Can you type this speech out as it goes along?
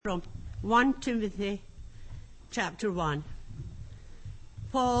From 1 Timothy chapter 1.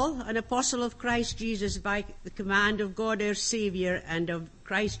 Paul, an apostle of Christ Jesus by the command of God our Saviour and of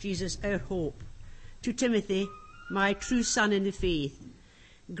Christ Jesus our hope, to Timothy, my true son in the faith,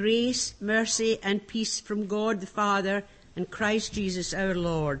 grace, mercy and peace from God the Father and Christ Jesus our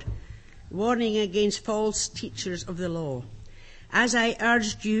Lord, warning against false teachers of the law. As I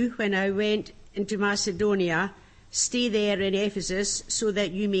urged you when I went into Macedonia, stay there in Ephesus, so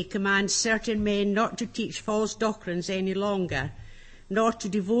that you may command certain men not to teach false doctrines any longer, nor to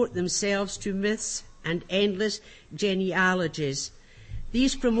devote themselves to myths and endless genealogies.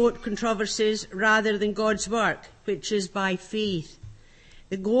 These promote controversies rather than God's work, which is by faith.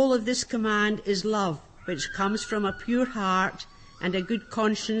 The goal of this command is love, which comes from a pure heart and a good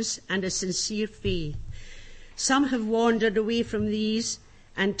conscience and a sincere faith. Some have wandered away from these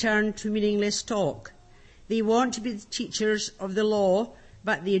and turned to meaningless talk. They want to be the teachers of the law,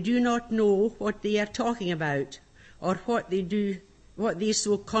 but they do not know what they are talking about or what they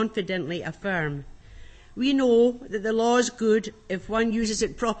so confidently affirm. We know that the law is good if one uses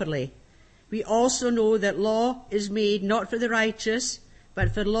it properly. We also know that law is made not for the righteous,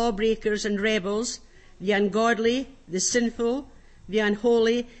 but for lawbreakers and rebels, the ungodly, the sinful, the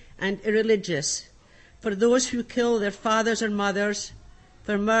unholy and irreligious, for those who kill their fathers or mothers,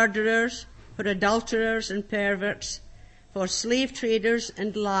 for murderers, for adulterers and perverts, for slave traders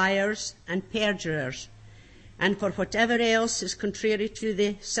and liars and perjurers, and for whatever else is contrary to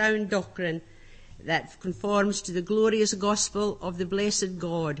the sound doctrine that conforms to the glorious gospel of the blessed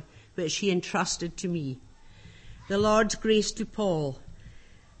God, which he entrusted to me. The Lord's grace to Paul.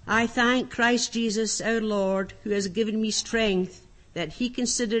 I thank Christ Jesus our Lord, who has given me strength, that he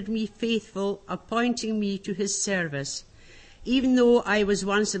considered me faithful, appointing me to his service. Even though I was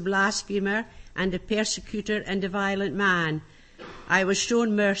once a blasphemer and a persecutor and a violent man, I was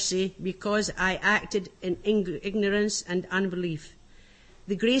shown mercy because I acted in ignorance and unbelief.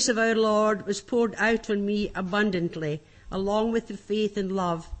 The grace of our Lord was poured out on me abundantly, along with the faith and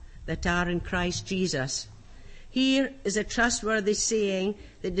love that are in Christ Jesus. Here is a trustworthy saying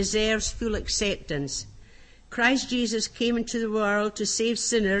that deserves full acceptance. Christ Jesus came into the world to save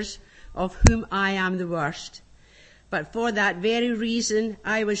sinners, of whom I am the worst. But for that very reason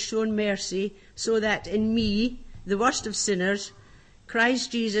I was shown mercy, so that in me, the worst of sinners,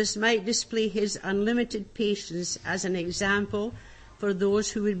 Christ Jesus might display his unlimited patience as an example for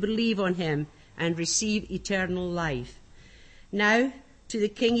those who would believe on him and receive eternal life. Now, to the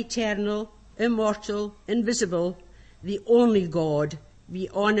King eternal, immortal, invisible, the only God, be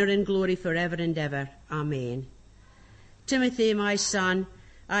honour and glory forever and ever. Amen. Timothy, my son,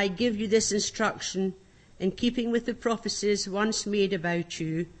 I give you this instruction in keeping with the prophecies once made about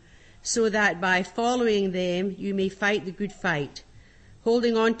you, so that by following them you may fight the good fight,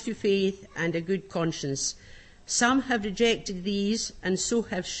 holding on to faith and a good conscience. Some have rejected these and so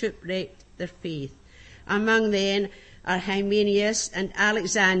have shipwrecked their faith. Among them are Hymenaeus and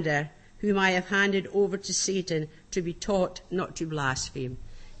Alexander, whom I have handed over to Satan to be taught not to blaspheme.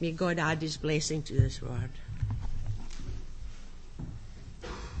 May God add his blessing to this word.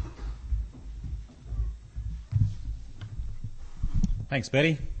 Thanks,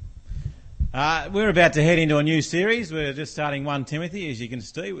 Betty. We're about to head into a new series. We're just starting 1 Timothy. As you can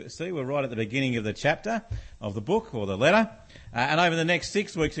see, we're right at the beginning of the chapter of the book or the letter. And over the next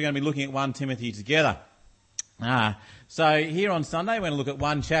 6 weeks, we're going to be looking at 1 Timothy together. So here on Sunday, we're going to look at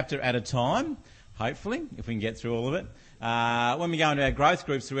one chapter at a time, hopefully, if we can get through all of it. When we go into our growth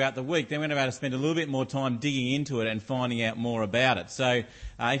groups throughout the week, then we're going to be able to spend a little bit more time digging into it and finding out more about it. So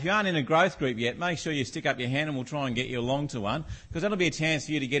if you aren't in a growth group yet, make sure you stick up your hand and we'll try and get you along to one, because that'll be a chance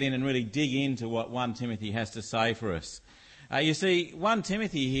for you to get in and really dig into what 1 Timothy has to say for us. You see, 1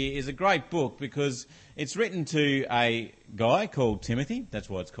 Timothy here is a great book because it's written to a guy called Timothy. That's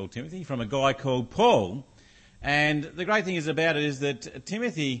why it's called Timothy, from a guy called Paul. And the great thing is about it is that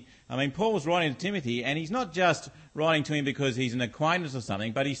Paul's writing to Timothy, and he's not just writing to him because he's an acquaintance or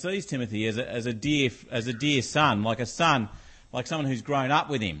something, but he sees Timothy as a dear son, like someone who's grown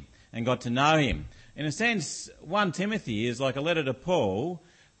up with him and got to know him. In a sense, 1 Timothy is like a letter to Paul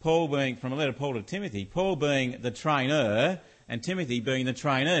being from a letter to Paul to Timothy, Paul being the trainer and Timothy being the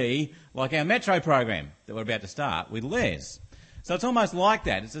trainee, like our Metro program that we're about to start with Les. So it's almost like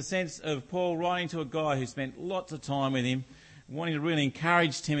that. It's a sense of Paul writing to a guy who spent lots of time with him, wanting to really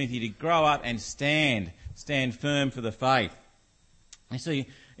encourage Timothy to grow up and stand firm for the faith. You see,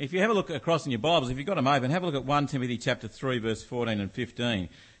 if you have a look across in your Bibles, if you've got them open, have a look at 1 Timothy chapter 3, verse 14 and 15.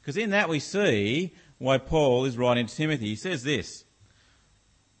 Because in that we see why Paul is writing to Timothy. He says this,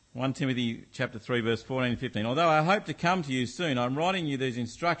 1 Timothy chapter 3 verse 14 and 15. Although I hope to come to you soon, I'm writing you these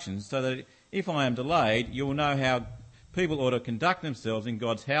instructions so that if I am delayed, you will know how people ought to conduct themselves in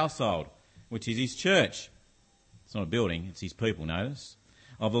God's household, which is his church. It's not a building, it's his people, notice,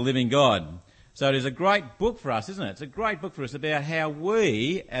 of the living God. So it is a great book for us, isn't it? It's a great book for us about how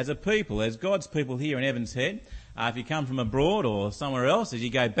we, as a people, as God's people here in Evans Head, if you come from abroad or somewhere else, as you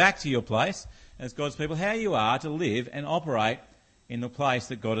go back to your place, as God's people, how you are to live and operate in the place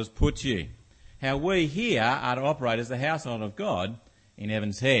that God has put you. How we here are to operate as the household of God in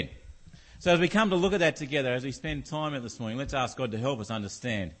Evans Head. So as we come to look at that together, as we spend time at this morning, let's ask God to help us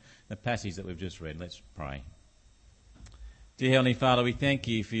understand the passage that we've just read. Let's pray. Dear Heavenly Father, we thank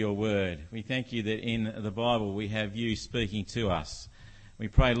you for your word. We thank you that in the Bible we have you speaking to us. We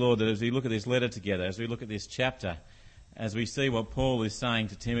pray, Lord, that as we look at this letter together, as we look at this chapter, as we see what Paul is saying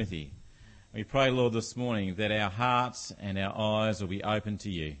to Timothy, we pray, Lord, this morning that our hearts and our eyes will be open to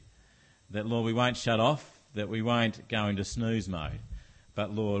you. That, Lord, we won't shut off, that we won't go into snooze mode.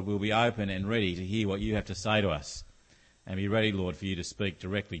 But, Lord, we'll be open and ready to hear what you have to say to us. And be ready, Lord, for you to speak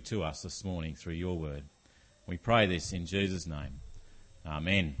directly to us this morning through your word. We pray this in Jesus' name.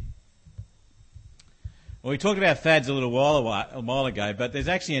 Amen. Well, we talked about fads a while ago, but there's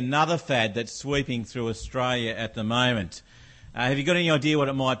actually another fad that's sweeping through Australia at the moment. Have you got any idea what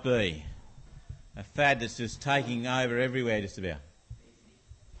it might be? A fad that's just taking over everywhere just about.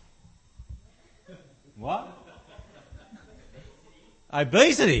 What?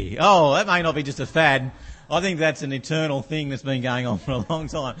 Obesity. Oh, that may not be just a fad. I think that's an eternal thing that's been going on for a long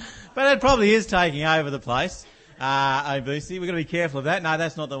time. But it probably is taking over the place. Obesity. We've got to be careful of that. No,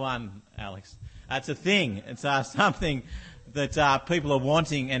 that's not the one, Alex. It's a thing. It's something that people are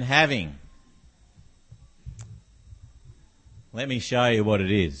wanting and having. Let me show you what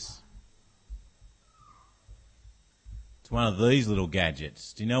it is. It's one of these little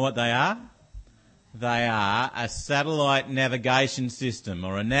gadgets. Do you know what they are? They are a satellite navigation system,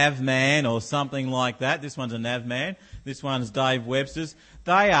 or a Navman, or something like that. This one's a Navman. This one's Dave Webster's.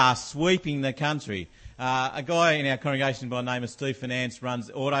 They are sweeping the country. A guy in our congregation by the name of Steve Finance runs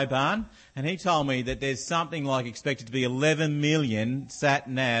Autobahn, and he told me that there's something like expected to be 11 million sat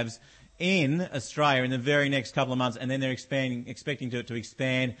navs in Australia in the very next couple of months, and then they're expecting it to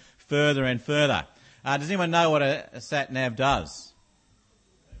expand further and further. Does anyone know what a sat nav does?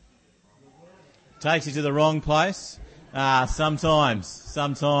 Takes you to the wrong place? Sometimes.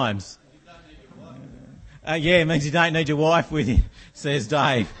 Yeah, it means you don't need your wife with you, says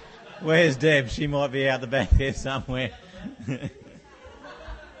Dave. Where's Deb? She might be out the back there somewhere.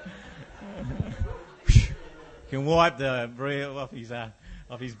 Can wipe the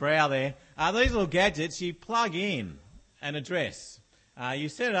off his brow there. These little gadgets, you plug in an address. You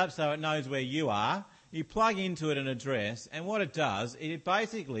set it up so it knows where you are. You plug into it an address, and what it does, it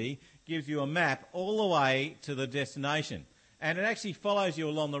basically gives you a map all the way to the destination. And it actually follows you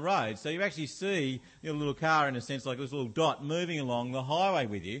along the road. So you actually see your little car, in a sense, like this little dot moving along the highway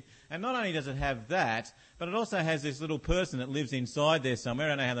with you. And not only does it have that, but it also has this little person that lives inside there somewhere. I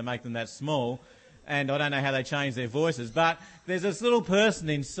don't know how they make them that small, and I don't know how they change their voices. But there's this little person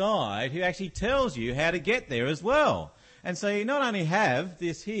inside who actually tells you how to get there as well. And so you not only have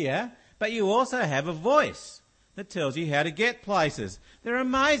this here, but you also have a voice that tells you how to get places. They're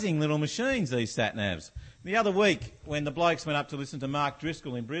amazing little machines, these sat-navs. The other week, when the blokes went up to listen to Mark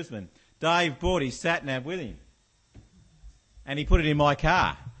Driscoll in Brisbane, Dave brought his sat-nav with him. And he put it in my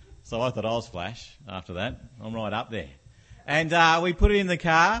car. So I thought I was flash after that. I'm right up there. And we put it in the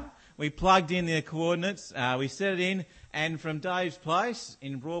car. We plugged in the coordinates. We set it in. And from Dave's place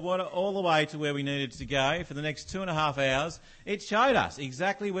in Broadwater all the way to where we needed to go for the next 2.5 hours, it showed us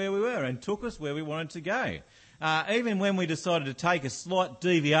exactly where we were and took us where we wanted to go. Even when we decided to take a slight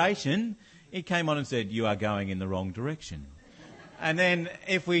deviation, it came on and said, "You are going in the wrong direction." And then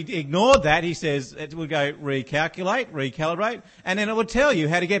if we ignored that, he says, it would go recalibrate, and then it would tell you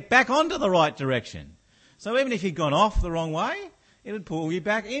how to get back onto the right direction. So even if you'd gone off the wrong way, it would pull you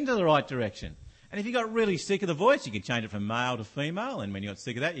back into the right direction. And if you got really sick of the voice, you could change it from male to female, and when you got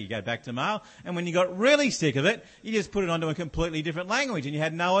sick of that, you go back to male. And when you got really sick of it, you just put it onto a completely different language, and you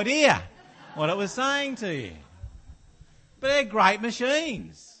had no idea what it was saying to you. But they're great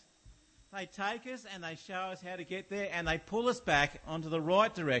machines. They take us and they show us how to get there, and they pull us back onto the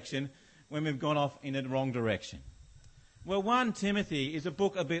right direction when we've gone off in the wrong direction. Well, 1 Timothy is a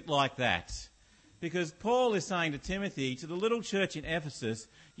book a bit like that, because Paul is saying to Timothy, to the little church in Ephesus,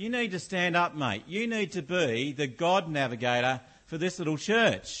 you need to stand up, mate. You need to be the God navigator for this little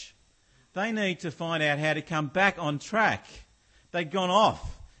church. They need to find out how to come back on track. They've gone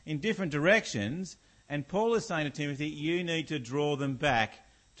off in different directions, and Paul is saying to Timothy, you need to draw them back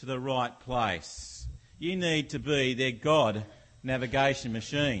to the right place. You need to be their God navigation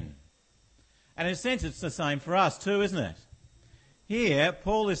machine. And in a sense, it's the same for us too, isn't it? Here,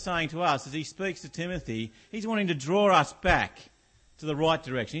 Paul is saying to us, as he speaks to Timothy, he's wanting to draw us back to the right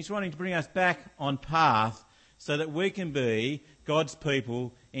direction. He's wanting to bring us back on path so that we can be God's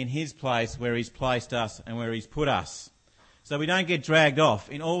people in his place where he's placed us and where he's put us. So we don't get dragged off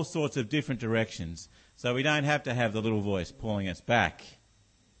in all sorts of different directions. So we don't have to have the little voice pulling us back.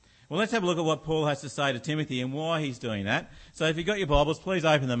 Well, let's have a look at what Paul has to say to Timothy and why he's doing that. So if you've got your Bibles, please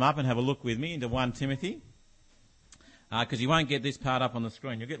open them up and have a look with me into 1 Timothy. Because you won't get this part up on the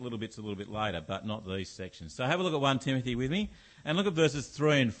screen. You'll get little bits a little bit later, but not these sections. So have a look at 1 Timothy with me and look at verses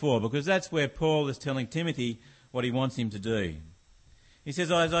 3 and 4, because that's where Paul is telling Timothy what he wants him to do. He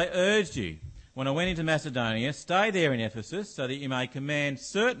says, "As I urged you when I went into Macedonia, stay there in Ephesus so that you may command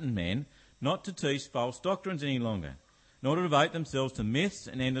certain men not to teach false doctrines any longer, nor to devote themselves to myths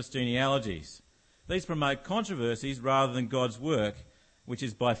and endless genealogies. These promote controversies rather than God's work, which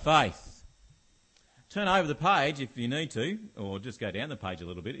is by faith." Turn over the page if you need to, or just go down the page a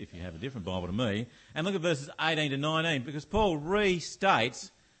little bit if you have a different Bible to me, and look at verses 18 to 19, because Paul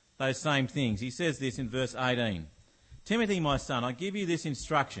restates those same things. He says this in verse 18. "Timothy, my son, I give you this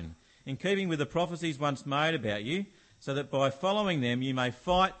instruction, in keeping with the prophecies once made about you, so that by following them you may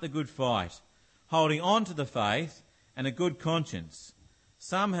fight the good fight, holding on to the faith and a good conscience.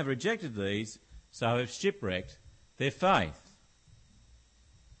 Some have rejected these, so have shipwrecked their faith."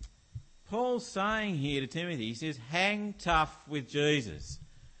 Paul's saying here to Timothy, he says, hang tough with Jesus.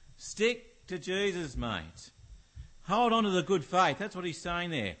 Stick to Jesus, mate. Hold on to the good faith. That's what he's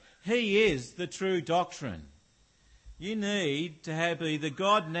saying there. He is the true doctrine. You need to be the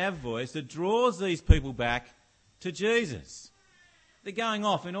God nav voice that draws these people back to Jesus. They're going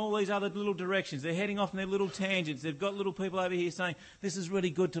off in all these other little directions. They're heading off in their little tangents. They've got little people over here saying, this is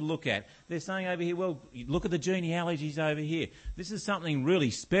really good to look at. They're saying over here, well, look at the genealogies over here. This is something really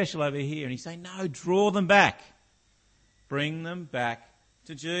special over here. And he's saying, no, draw them back. Bring them back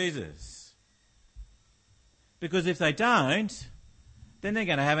to Jesus. Because if they don't, then they're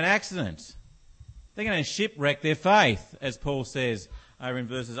going to have an accident. They're going to shipwreck their faith, as Paul says over in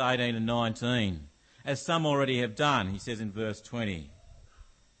verses 18 and 19. As some already have done, he says in verse 20.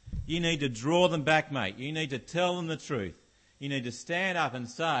 You need to draw them back, mate. You need to tell them the truth. You need to stand up and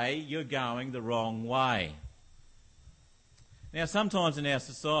say, you're going the wrong way. Now, sometimes in our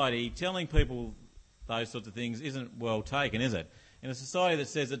society, telling people those sorts of things isn't well taken, is it? In a society that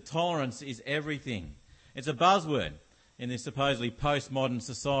says that tolerance is everything. It's a buzzword in this supposedly postmodern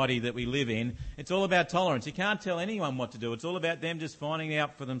society that we live in. It's all about tolerance. You can't tell anyone what to do. It's all about them just finding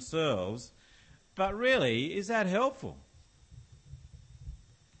out for themselves. But really, is that helpful?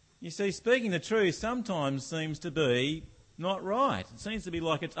 You see, speaking the truth sometimes seems to be not right. It seems to be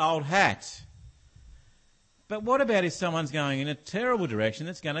like it's old hat. But what about if someone's going in a terrible direction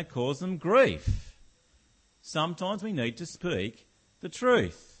that's going to cause them grief? Sometimes we need to speak the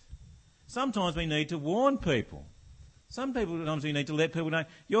truth. Sometimes we need to warn people. Sometimes we need to let people know,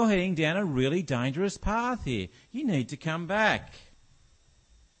 you're heading down a really dangerous path here. You need to come back.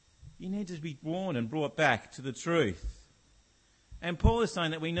 You need to be warned and brought back to the truth. And Paul is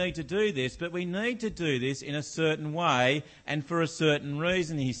saying that we need to do this, but we need to do this in a certain way and for a certain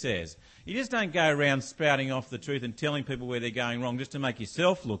reason, he says. You just don't go around spouting off the truth and telling people where they're going wrong just to make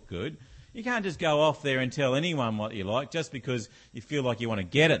yourself look good. You can't just go off there and tell anyone what you like just because you feel like you want to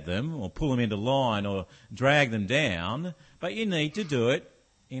get at them or pull them into line or drag them down. But you need to do it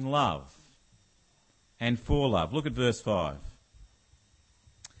in love and for love. Look at verse 5.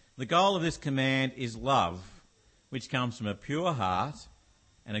 The goal of this command is love, which comes from a pure heart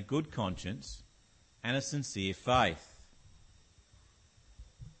and a good conscience and a sincere faith.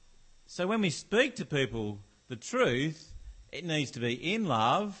 So when we speak to people the truth, it needs to be in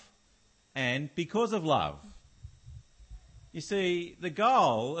love and because of love. You see, the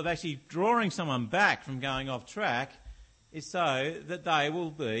goal of actually drawing someone back from going off track is so that they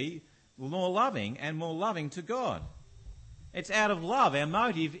will be more loving and more loving to God. It's out of love. Our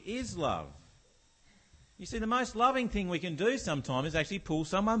motive is love. You see, the most loving thing we can do sometimes is actually pull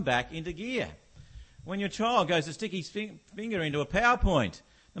someone back into gear. When your child goes to stick his finger into a PowerPoint,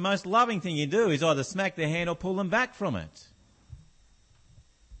 the most loving thing you do is either smack their hand or pull them back from it.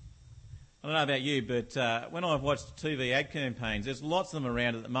 I don't know about you, but when I've watched TV ad campaigns, there's lots of them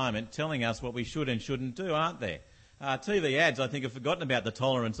around at the moment telling us what we should and shouldn't do, aren't there? TV ads, I think, have forgotten about the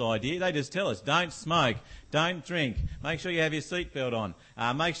tolerance idea. They just tell us, don't smoke, don't drink, make sure you have your seatbelt on,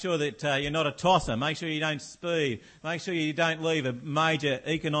 make sure that you're not a tosser, make sure you don't speed, make sure you don't leave a major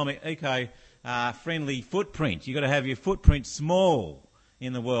eco-friendly footprint. You've got to have your footprint small.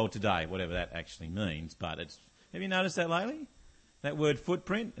 in the world today, whatever that actually means. But have you noticed that lately? That word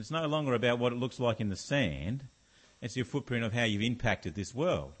footprint, it's no longer about what it looks like in the sand. It's your footprint of how you've impacted this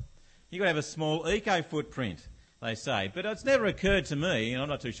world. You've got to have a small eco-footprint, they say. But it's never occurred to me, and I'm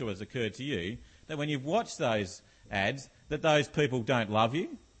not too sure it's occurred to you, that when you've watched those ads, that those people don't love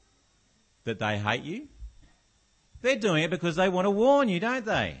you, that they hate you. They're doing it because they want to warn you, don't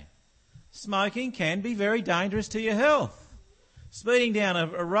they? Smoking can be very dangerous to your health. Speeding down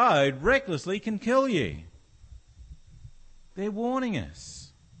a road recklessly can kill you. They're warning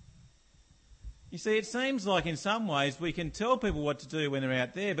us. You see, it seems like in some ways we can tell people what to do when they're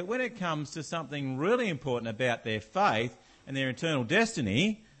out there, but when it comes to something really important about their faith and their eternal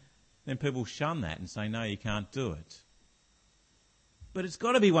destiny, then people shun that and say, no, you can't do it. But it's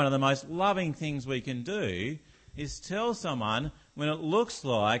got to be one of the most loving things we can do is tell someone when it looks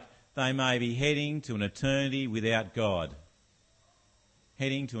like they may be heading to an eternity without God,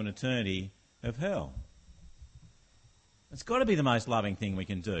 heading to an eternity of hell. It's got to be the most loving thing we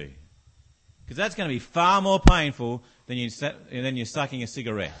can do, because that's going to be far more painful than you sucking a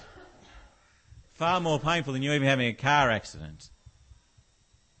cigarette, far more painful than you even having a car accident.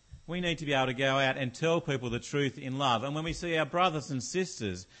 We need to be able to go out and tell people the truth in love. And when we see our brothers and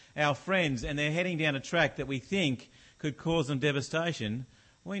sisters, our friends, and they're heading down a track that we think could cause them devastation,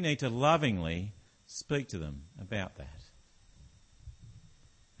 we need to lovingly speak to them about that.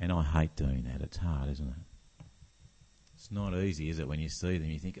 And I hate doing that. It's hard, isn't it? It's not easy, is it, when you see them?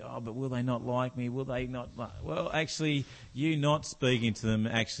 You think, oh, but will they not like me? Will they not like... Well, actually, you not speaking to them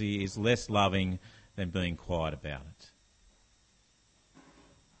actually is less loving than being quiet about it.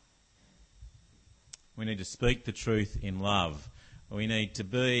 We need to speak the truth in love. We need to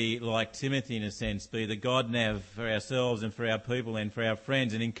be like Timothy in a sense, be the God nav for ourselves and for our people and for our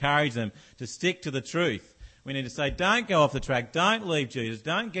friends, and encourage them to stick to the truth. We need to say, don't go off the track, don't leave Jesus,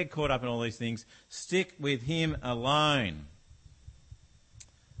 don't get caught up in all these things, stick with him alone.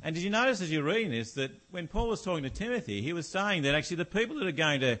 And did you notice as you're reading this that when Paul was talking to Timothy, he was saying that actually the people that are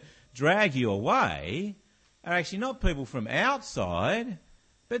going to drag you away are actually not people from outside,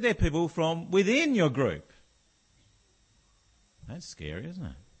 but they're people from within your group. That's scary, isn't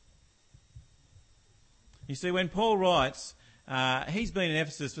it? You see, when Paul writes, he's been in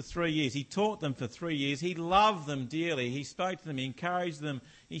Ephesus for 3 years. He taught them for 3 years. He loved them dearly. He spoke to them. He encouraged them.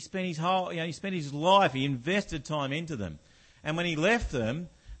 He spent his life. He invested time into them. And when he left them,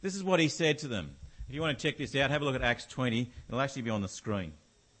 this is what he said to them. If you want to check this out, have a look at Acts 20. It'll actually be on the screen.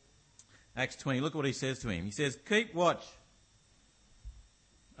 Acts 20. Look what he says to him. He says, "Keep watch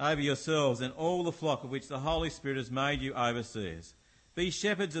over yourselves and all the flock of which the Holy Spirit has made you overseers. Be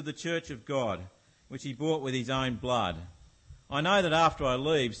shepherds of the church of God, which he bought with his own blood. I know that after I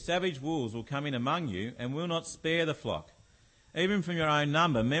leave, savage wolves will come in among you and will not spare the flock. Even from your own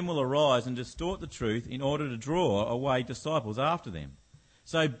number, men will arise and distort the truth in order to draw away disciples after them.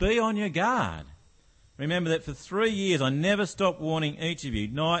 So be on your guard. Remember that for 3 years I never stopped warning each of you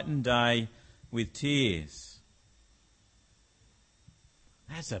night and day with tears."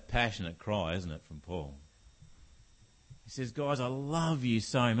 That's a passionate cry, isn't it, from Paul? He says, guys, I love you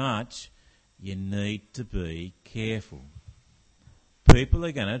so much, you need to be careful. People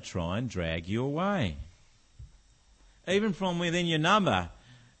are going to try and drag you away. Even from within your number,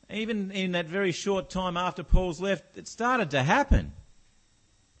 even in that very short time after Paul's left, it started to happen.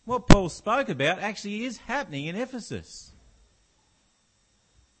 What Paul spoke about actually is happening in Ephesus.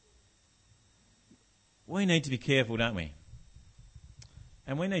 We need to be careful, don't we?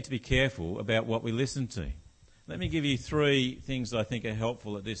 And we need to be careful about what we listen to. Let me give you 3 things that I think are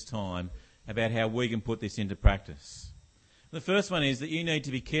helpful at this time about how we can put this into practice. The first one is that you need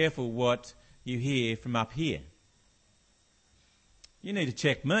to be careful what you hear from up here. You need to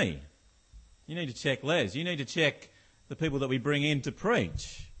check me. You need to check Les. You need to check the people that we bring in to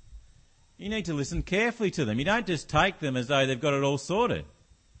preach. You need to listen carefully to them. You don't just take them as though they've got it all sorted.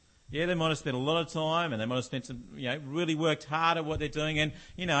 Yeah, they might have spent a lot of time and they might have spent some, really worked hard at what they're doing, and,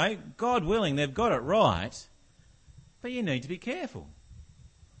 God willing, they've got it right. But you need to be careful.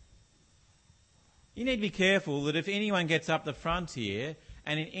 You need to be careful that if anyone gets up the front here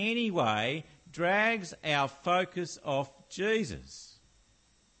and in any way drags our focus off Jesus.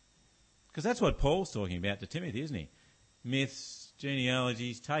 Because that's what Paul's talking about to Timothy, isn't he? Myths,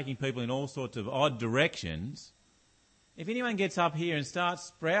 genealogies, taking people in all sorts of odd directions. If anyone gets up here and starts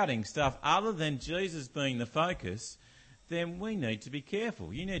sprouting stuff other than Jesus being the focus, then we need to be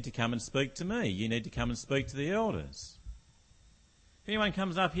careful. You need to come and speak to me. You need to come and speak to the elders. anyone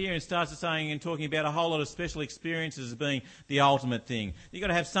comes up here and starts saying and talking about a whole lot of special experiences as being the ultimate thing, you've got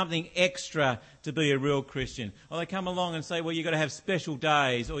to have something extra to be a real Christian. Or they come along and say, well, you've got to have special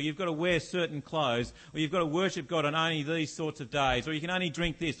days, or you've got to wear certain clothes, or you've got to worship God on only these sorts of days, or you can only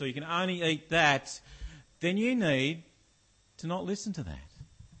drink this, or you can only eat that, then you need to not listen to that.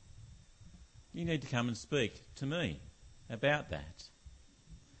 You need to come and speak to me about that.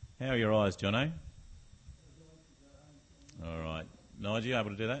 How are your eyes, Jono? All right. Nigel, you able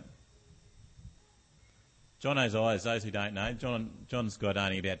to do that? Jono's eyes, those who don't know, John's got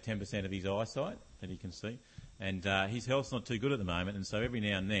only about 10% of his eyesight that he can see. And his health's not too good at the moment, and so every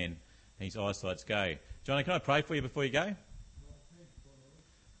now and then his eyesight's go. Jono, can I pray for you before you go?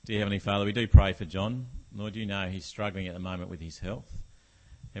 Dear Heavenly Father, we do pray for John. Lord, you know he's struggling at the moment with his health.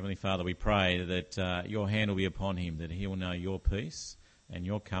 Heavenly Father, we pray that your hand will be upon him, that he will know your peace and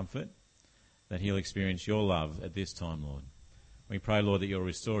your comfort, that he'll experience your love at this time, Lord. We pray, Lord, that you'll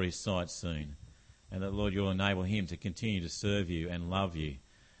restore his sight soon, and that, Lord, you'll enable him to continue to serve you and love you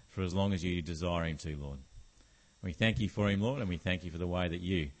for as long as you desire him to, Lord. We thank you for him, Lord, and we thank you for the way that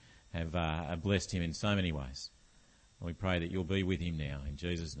you have blessed him in so many ways. And we pray that you'll be with him now, in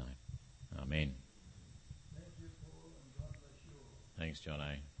Jesus' name. Amen. Thanks, John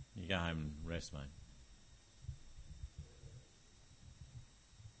A. You go home and rest, mate.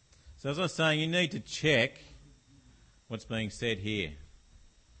 So as I was saying, you need to check what's being said here.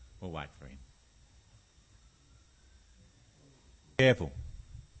 We'll wait for him. Careful.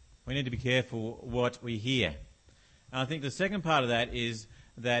 We need to be careful what we hear. And I think the second part of that is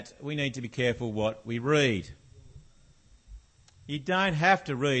that we need to be careful what we read. You don't have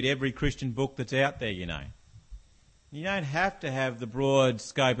to read every Christian book that's out there, you know. You don't have to have the broad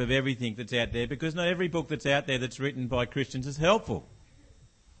scope of everything that's out there, because not every book that's out there that's written by Christians is helpful.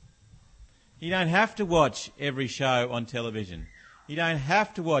 You don't have to watch every show on television. You don't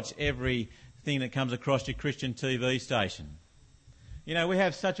have to watch everything that comes across your Christian TV station. You know, we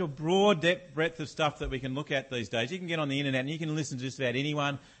have such a broad breadth of stuff that we can look at these days. You can get on the internet and you can listen to just about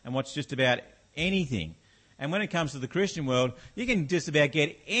anyone and watch just about anything. And when it comes to the Christian world, you can just about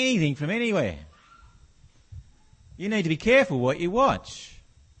get anything from anywhere. You need to be careful what you watch.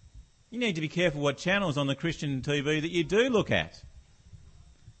 You need to be careful what channels on the Christian TV that you do look at.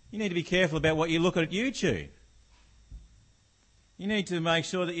 You need to be careful about what you look at YouTube. You need to make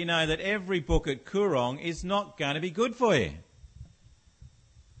sure that you know that every book at Koorong is not going to be good for you.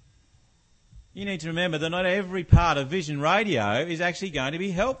 You need to remember that not every part of Vision Radio is actually going to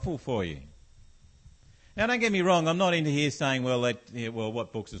be helpful for you. Now, don't get me wrong, I'm not into here saying, well,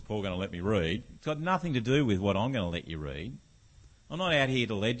 what books is Paul going to let me read? It's got nothing to do with what I'm going to let you read. I'm not out here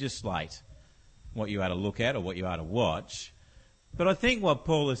to legislate what you are to look at or what you are to watch. But I think what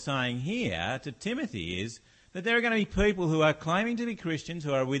Paul is saying here to Timothy is that there are going to be people who are claiming to be Christians,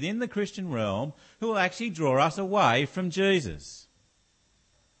 who are within the Christian realm, who will actually draw us away from Jesus.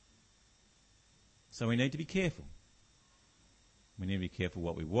 So we need to be careful. We need to be careful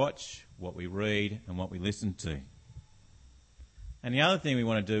what we watch, what we read, and what we listen to. And the other thing we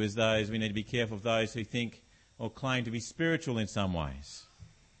want to do is we need to be careful of those who think or claim to be spiritual in some ways.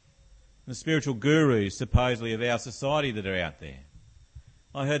 The spiritual gurus, supposedly, of our society that are out there.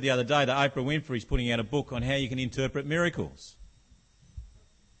 I heard the other day that Oprah Winfrey's putting out a book on how you can interpret miracles.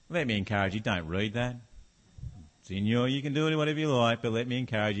 Let me encourage you, don't read that. You can do it whatever you like, but let me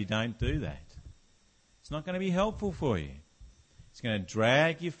encourage you, don't do that. It's not going to be helpful for you. It's going to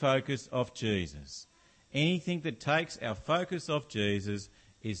drag your focus off Jesus. Anything that takes our focus off Jesus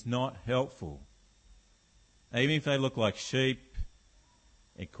is not helpful. Even if they look like sheep,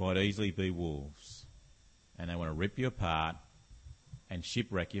 it quite easily be wolves. And they want to rip you apart and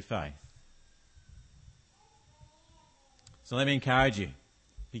shipwreck your faith. So let me encourage you,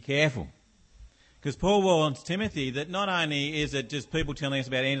 be careful. Because Paul warns Timothy that not only is it just people telling us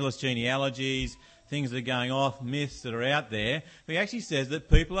about endless genealogies, things that are going off, myths that are out there, but he actually says that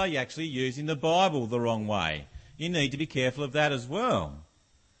people are actually using the Bible the wrong way. You need to be careful of that as well.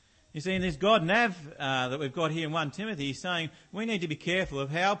 You see, in this God Nav that we've got here in 1 Timothy, he's saying we need to be careful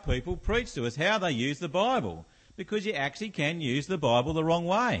of how people preach to us, how they use the Bible, because you actually can use the Bible the wrong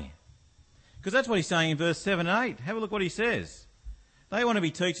way. Because that's what he's saying in verse 7 and 8. Have a look what he says. They want to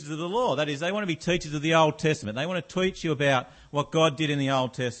be teachers of the law. That is, they want to be teachers of the Old Testament. They want to teach you about what God did in the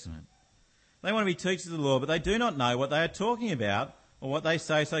Old Testament. They want to be teachers of the law, but they do not know what they are talking about or what they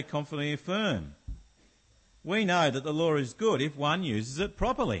say so confidently affirm. We know that the law is good if one uses it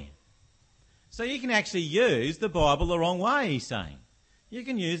properly. So you can actually use the Bible the wrong way, he's saying. You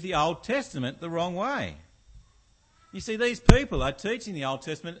can use the Old Testament the wrong way. You see, these people are teaching the Old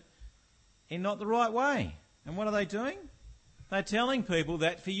Testament in not the right way. And what are they doing? They're telling people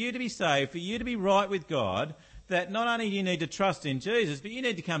that for you to be saved, for you to be right with God, that not only do you need to trust in Jesus, but you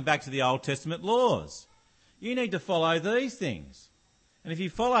need to come back to the Old Testament laws. You need to follow these things. And if you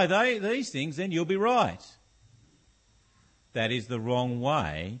follow these things, then you'll be right. That is the wrong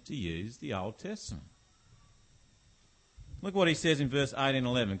way to use the Old Testament. Look what he says in verse 8 and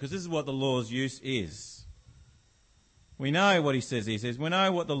 11, because this is what the law's use is. We know what he says. He says, we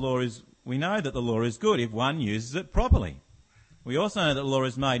know that the law is good if one uses it properly. We also know that the law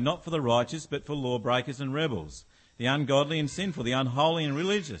is made not for the righteous, but for lawbreakers and rebels, the ungodly and sinful, the unholy and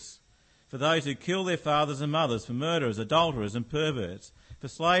religious, for those who kill their fathers and mothers, for murderers, adulterers and perverts, for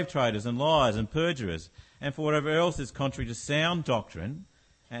slave traders and liars and perjurers, and for whatever else is contrary to sound doctrine,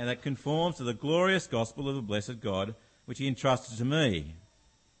 and that conforms to the glorious gospel of the blessed God, which he entrusted to me.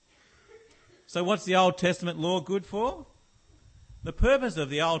 So what's the Old Testament law good for? The purpose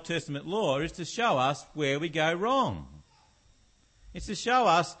of the Old Testament law is to show us where we go wrong. It's to show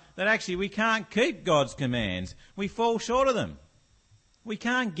us that actually we can't keep God's commands. We fall short of them. We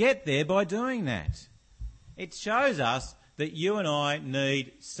can't get there by doing that. It shows us that you and I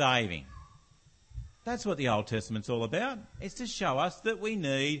need saving. That's what the Old Testament's all about. It's to show us that we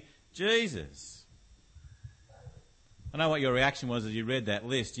need Jesus. I know what your reaction was as you read that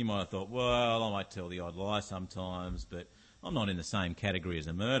list. You might have thought, well, I might tell the odd lie sometimes, but I'm not in the same category as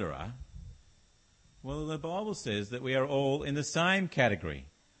a murderer. Well, the Bible says that we are all in the same category.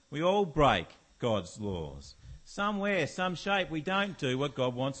 We all break God's laws. Somewhere, some shape, we don't do what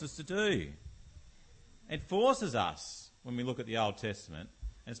God wants us to do. It forces us, when we look at the Old Testament,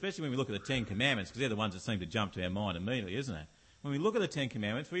 and especially when we look at the Ten Commandments, because they're the ones that seem to jump to our mind immediately, isn't it? When we look at the Ten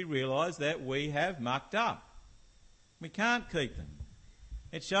Commandments, we realise that we have mucked up. We can't keep them.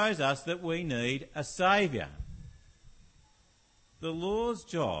 It shows us that we need a saviour. The law's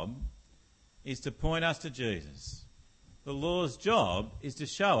job is to point us to Jesus. The law's job is to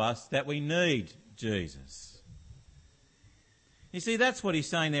show us that we need Jesus. You see, that's what he's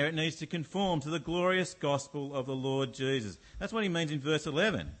saying there. It needs to conform to the glorious gospel of the Lord Jesus. That's what he means in verse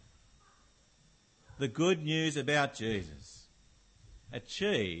 11. The good news about Jesus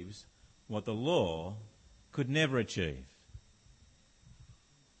achieves what the law could never achieve.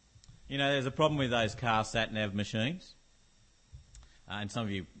 You know, there's a problem with those car sat-nav machines. And some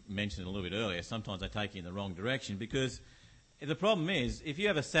of you mentioned it a little bit earlier, sometimes they take you in the wrong direction, because the problem is, if you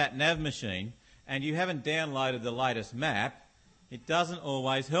have a sat-nav machine and you haven't downloaded the latest map, it doesn't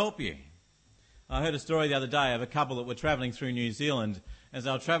always help you. I heard a story the other day of a couple that were travelling through New Zealand. As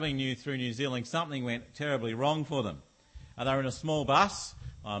they were travelling through New Zealand, something went terribly wrong for them. They were in a small bus.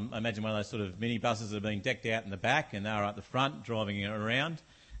 I imagine one of those sort of mini buses that are being decked out in the back, and they were at the front driving it around.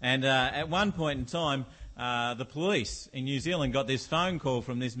 And at one point in time, the police in New Zealand got this phone call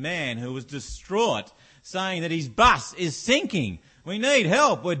from this man who was distraught, saying that his bus is sinking. We need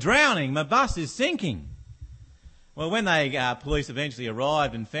help. We're drowning. My bus is sinking. Well, when the police eventually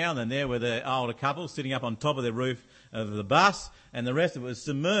arrived and found them, there were the older couple sitting up on top of the roof of the bus, and the rest of it was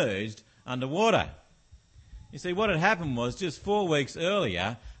submerged underwater. You see, what had happened was just 4 weeks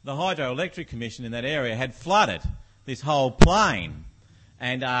earlier, the Hydroelectric Commission in that area had flooded this whole plain.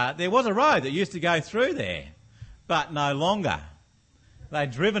 And there was a road that used to go through there, but no longer.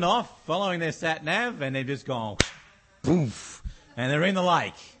 They'd driven off following their sat-nav, and they've just gone poof, and they're in the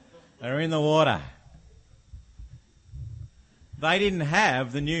lake. They're in the water. They didn't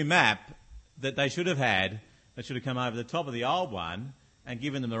have the new map that they should have had. They should have come over the top of the old one and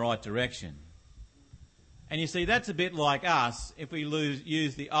given them the right direction. And you see, that's a bit like us if we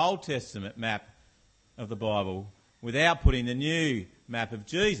use the Old Testament map of the Bible without putting the new map of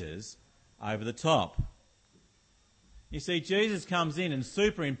Jesus over the top. You see, Jesus comes in and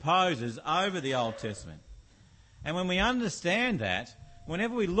superimposes over the Old Testament. And when we understand that,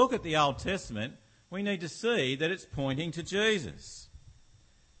 whenever we look at the Old Testament, we need to see that it's pointing to Jesus,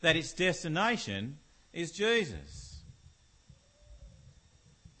 that its destination is Jesus.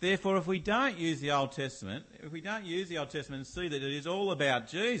 Therefore, if we don't use the Old Testament, and see that it is all about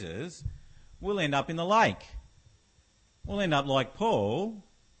Jesus, we'll end up in the lake. We'll end up like Paul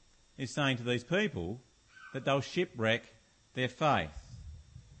is saying to these people, that they'll shipwreck their faith.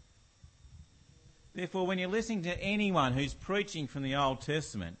 Therefore, when you're listening to anyone who's preaching from the Old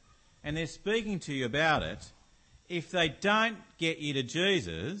Testament and they're speaking to you about it, if they don't get you to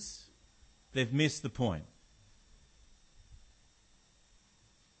Jesus, they've missed the point.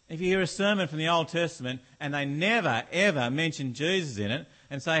 If you hear a sermon from the Old Testament and they never, ever mention Jesus in it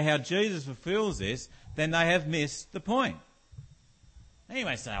and say how Jesus fulfills this, then they have missed the point. And you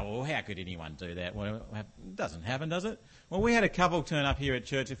may say, well, how could anyone do that? Well, it doesn't happen, does it? Well, we had a couple turn up here at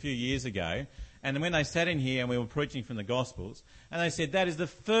church a few years ago, And when they sat in here and we were preaching from the Gospels, and they said that is the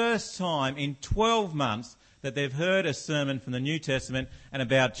first time in 12 months that they've heard a sermon from the New Testament and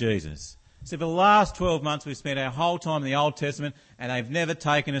about Jesus. So for the last 12 months we've spent our whole time in the Old Testament and they've never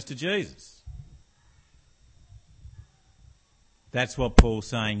taken us to Jesus. That's what Paul's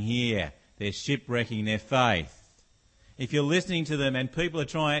saying here. They're shipwrecking their faith. If you're listening to them and people are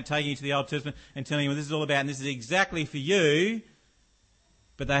taking you to the Old Testament and telling you what this is all about and this is exactly for you,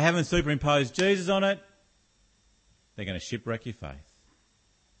 but they haven't superimposed Jesus on it, they're going to shipwreck your faith.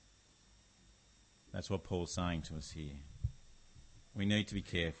 That's what Paul's saying to us here. We need to be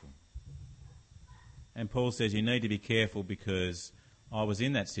careful. And Paul says you need to be careful because I was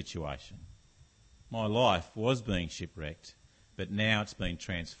in that situation. My life was being shipwrecked, but now it's been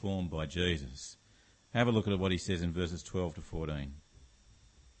transformed by Jesus. Have a look at what he says in verses 12 to 14.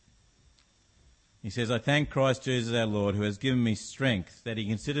 He says, I thank Christ Jesus our Lord, who has given me strength, that he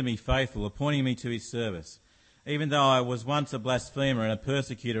considered me faithful, appointing me to his service. Even though I was once a blasphemer and a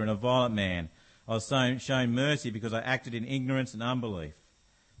persecutor and a violent man, I was shown mercy because I acted in ignorance and unbelief.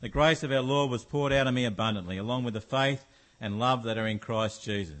 The grace of our Lord was poured out on me abundantly, along with the faith and love that are in Christ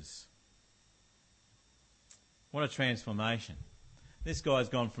Jesus. What a transformation. This guy's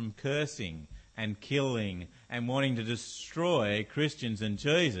gone from cursing and killing and wanting to destroy Christians and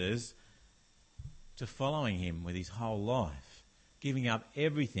Jesus to following him with his whole life, giving up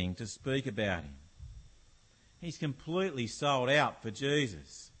everything to speak about him. He's completely sold out for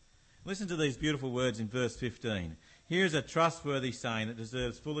Jesus. Listen to these beautiful words in verse 15. Here is a trustworthy saying that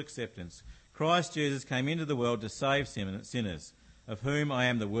deserves full acceptance. Christ Jesus came into the world to save sinners, of whom I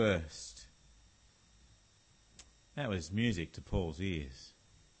am the worst. That was music to Paul's ears.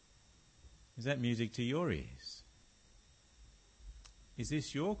 Is that music to your ears? Is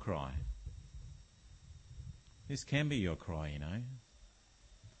this your cry? This can be your cry, you know.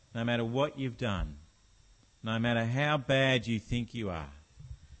 No matter what you've done, no matter how bad you think you are,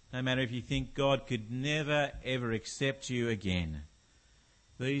 no matter if you think God could never, ever accept you again,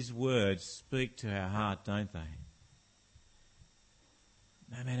 these words speak to our heart, don't they?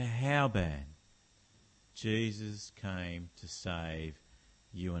 No matter how bad, Jesus came to save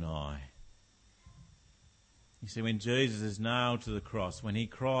you and I. You see, when Jesus is nailed to the cross, when he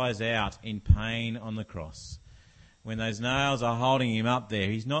cries out in pain on the cross, when those nails are holding him up there,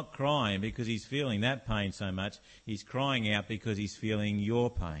 he's not crying because he's feeling that pain so much. He's crying out because he's feeling your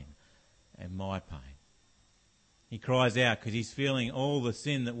pain and my pain. He cries out because he's feeling all the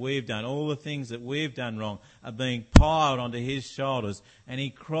sin that we've done, all the things that we've done wrong are being piled onto his shoulders, and he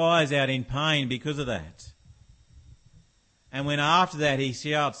cries out in pain because of that. And when after that he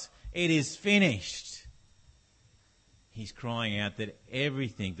shouts, "It is finished," he's crying out that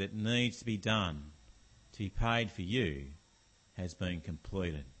everything that needs to be done to be paid for you has been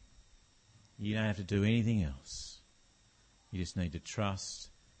completed. You don't have to do anything else. You just need to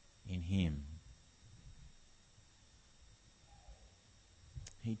trust in him.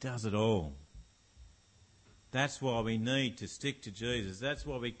 He does it all. That's why we need to stick to Jesus. That's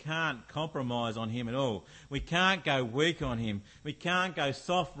why we can't compromise on him at all. We can't go weak on him. We can't go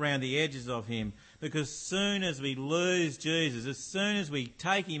soft round the edges of him, because as soon as we lose Jesus, as soon as we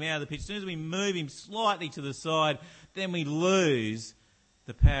take him out of the picture, as soon as we move him slightly to the side, then we lose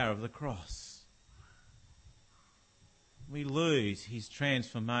the power of the cross. We lose his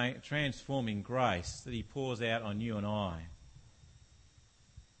transforming grace that he pours out on you and I.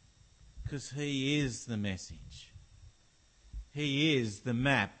 Because he is the message. He is the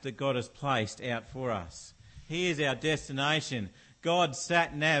map that God has placed out for us. He is our destination. God's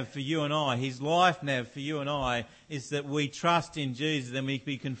sat nav for you and I, his life nav for you and I, is that we trust in Jesus and we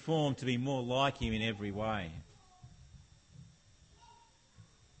be conformed to be more like him in every way.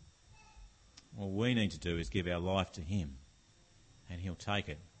 All we need to do is give our life to him, and he'll take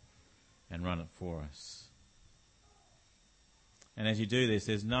it and run it for us. And as you do this,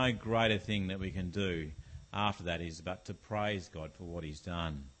 there's no greater thing that we can do after that is but to praise God for what he's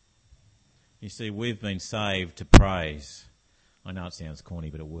done. You see, we've been saved to praise. I know it sounds corny,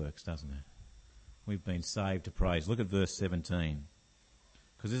 but it works, doesn't it? We've been saved to praise. Look at verse 17.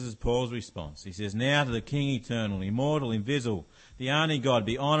 Because this is Paul's response. He says, "Now to the King eternal, immortal, invisible, the only God,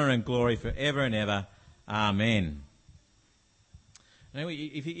 be honour and glory forever and ever. Amen." Now,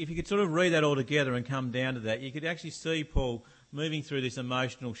 if you could sort of read that all together and come down to that, you could actually see Paul moving through this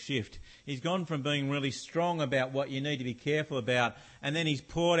emotional shift. He's gone from being really strong about what you need to be careful about, and then he's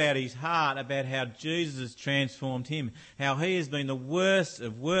poured out his heart about how Jesus has transformed him, how he has been the worst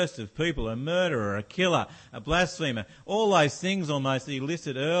of people, a murderer, a killer, a blasphemer, all those things almost that he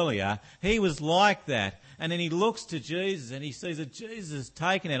listed earlier. He was like that. And then he looks to Jesus and he sees that Jesus has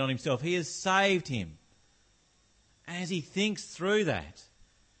taken it on himself. He has saved him. And as he thinks through that,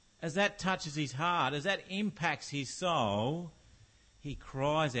 as that touches his heart, as that impacts his soul, he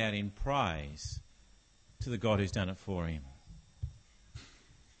cries out in praise to the God who's done it for him.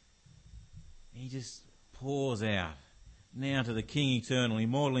 He just pours out now to the King eternal,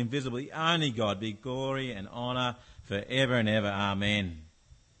 immortal, invisible, the only God, be glory and honour forever and ever. Amen.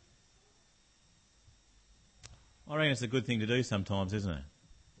 I reckon it's a good thing to do sometimes, isn't it?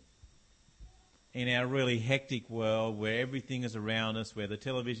 In our really hectic world where everything is around us, where the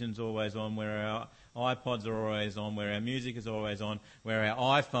television's always on, where our iPods are always on, where our music is always on, where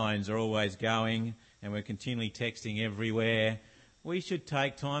our iPhones are always going and we're continually texting everywhere, we should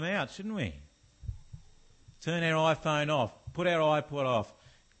take time out, shouldn't we? Turn our iPhone off, put our iPod off,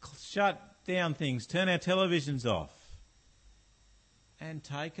 shut down things, turn our televisions off, and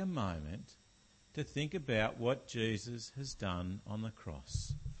take a moment to think about what Jesus has done on the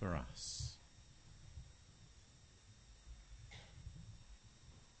cross for us.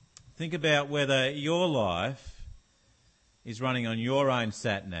 Think about whether your life is running on your own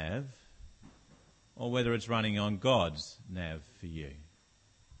sat-nav or whether it's running on God's nav for you.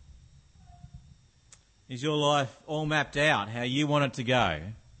 Is your life all mapped out how you want it to go?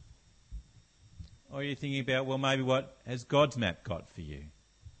 Or are you thinking about, well, maybe what has God's map got for you?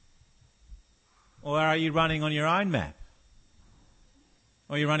 Or are you running on your own map?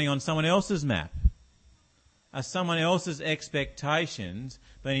 Or are you running on someone else's map? Are someone else's expectations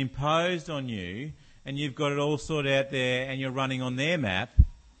being imposed on you and you've got it all sorted out there and you're running on their map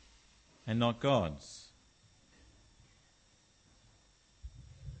and not God's?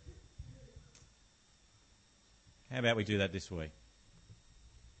 How about we do that this week?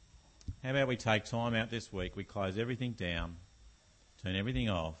 How about we take time out this week, we close everything down, turn everything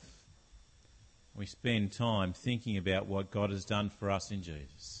off, we spend time thinking about what God has done for us in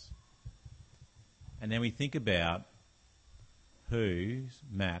Jesus. And then we think about whose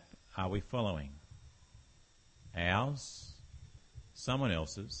map are we following? Ours, someone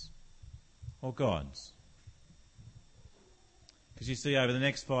else's, or God's? Because you see, over the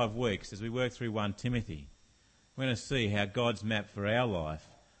next 5 weeks, as we work through 1 Timothy, we're going to see how God's map for our life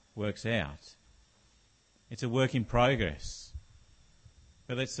works out. It's a work in progress.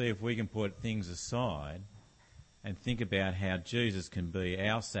 But let's see if we can put things aside and think about how Jesus can be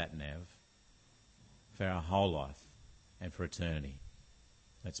our sat-nav for our whole life and for eternity.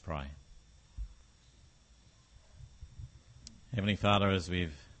 Let's pray. Heavenly Father, as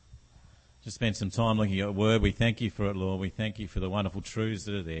we've just spent some time looking at your word, we thank you for it, Lord. We thank you for the wonderful truths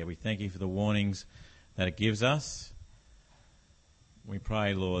that are there. We thank you for the warnings that it gives us. We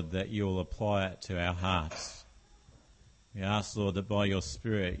pray, Lord, that you will apply it to our hearts. We ask, Lord, that by your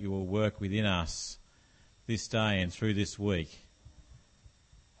Spirit you will work within us this day and through this week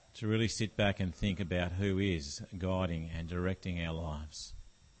to really sit back and think about who is guiding and directing our lives.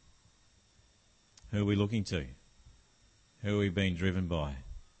 Who are we looking to? Who are we being driven by?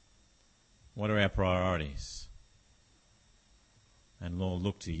 What are our priorities? And Lord,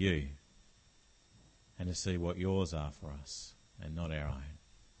 look to you and to see what yours are for us and not our own.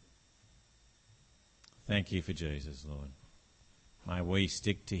 Thank you for Jesus, Lord. May we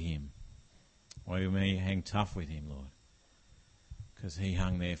stick to him. May we hang tough with him, Lord, because he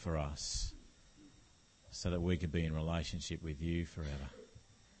hung there for us so that we could be in relationship with you forever.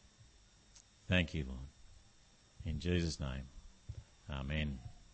 Thank you, Lord. In Jesus' name, amen.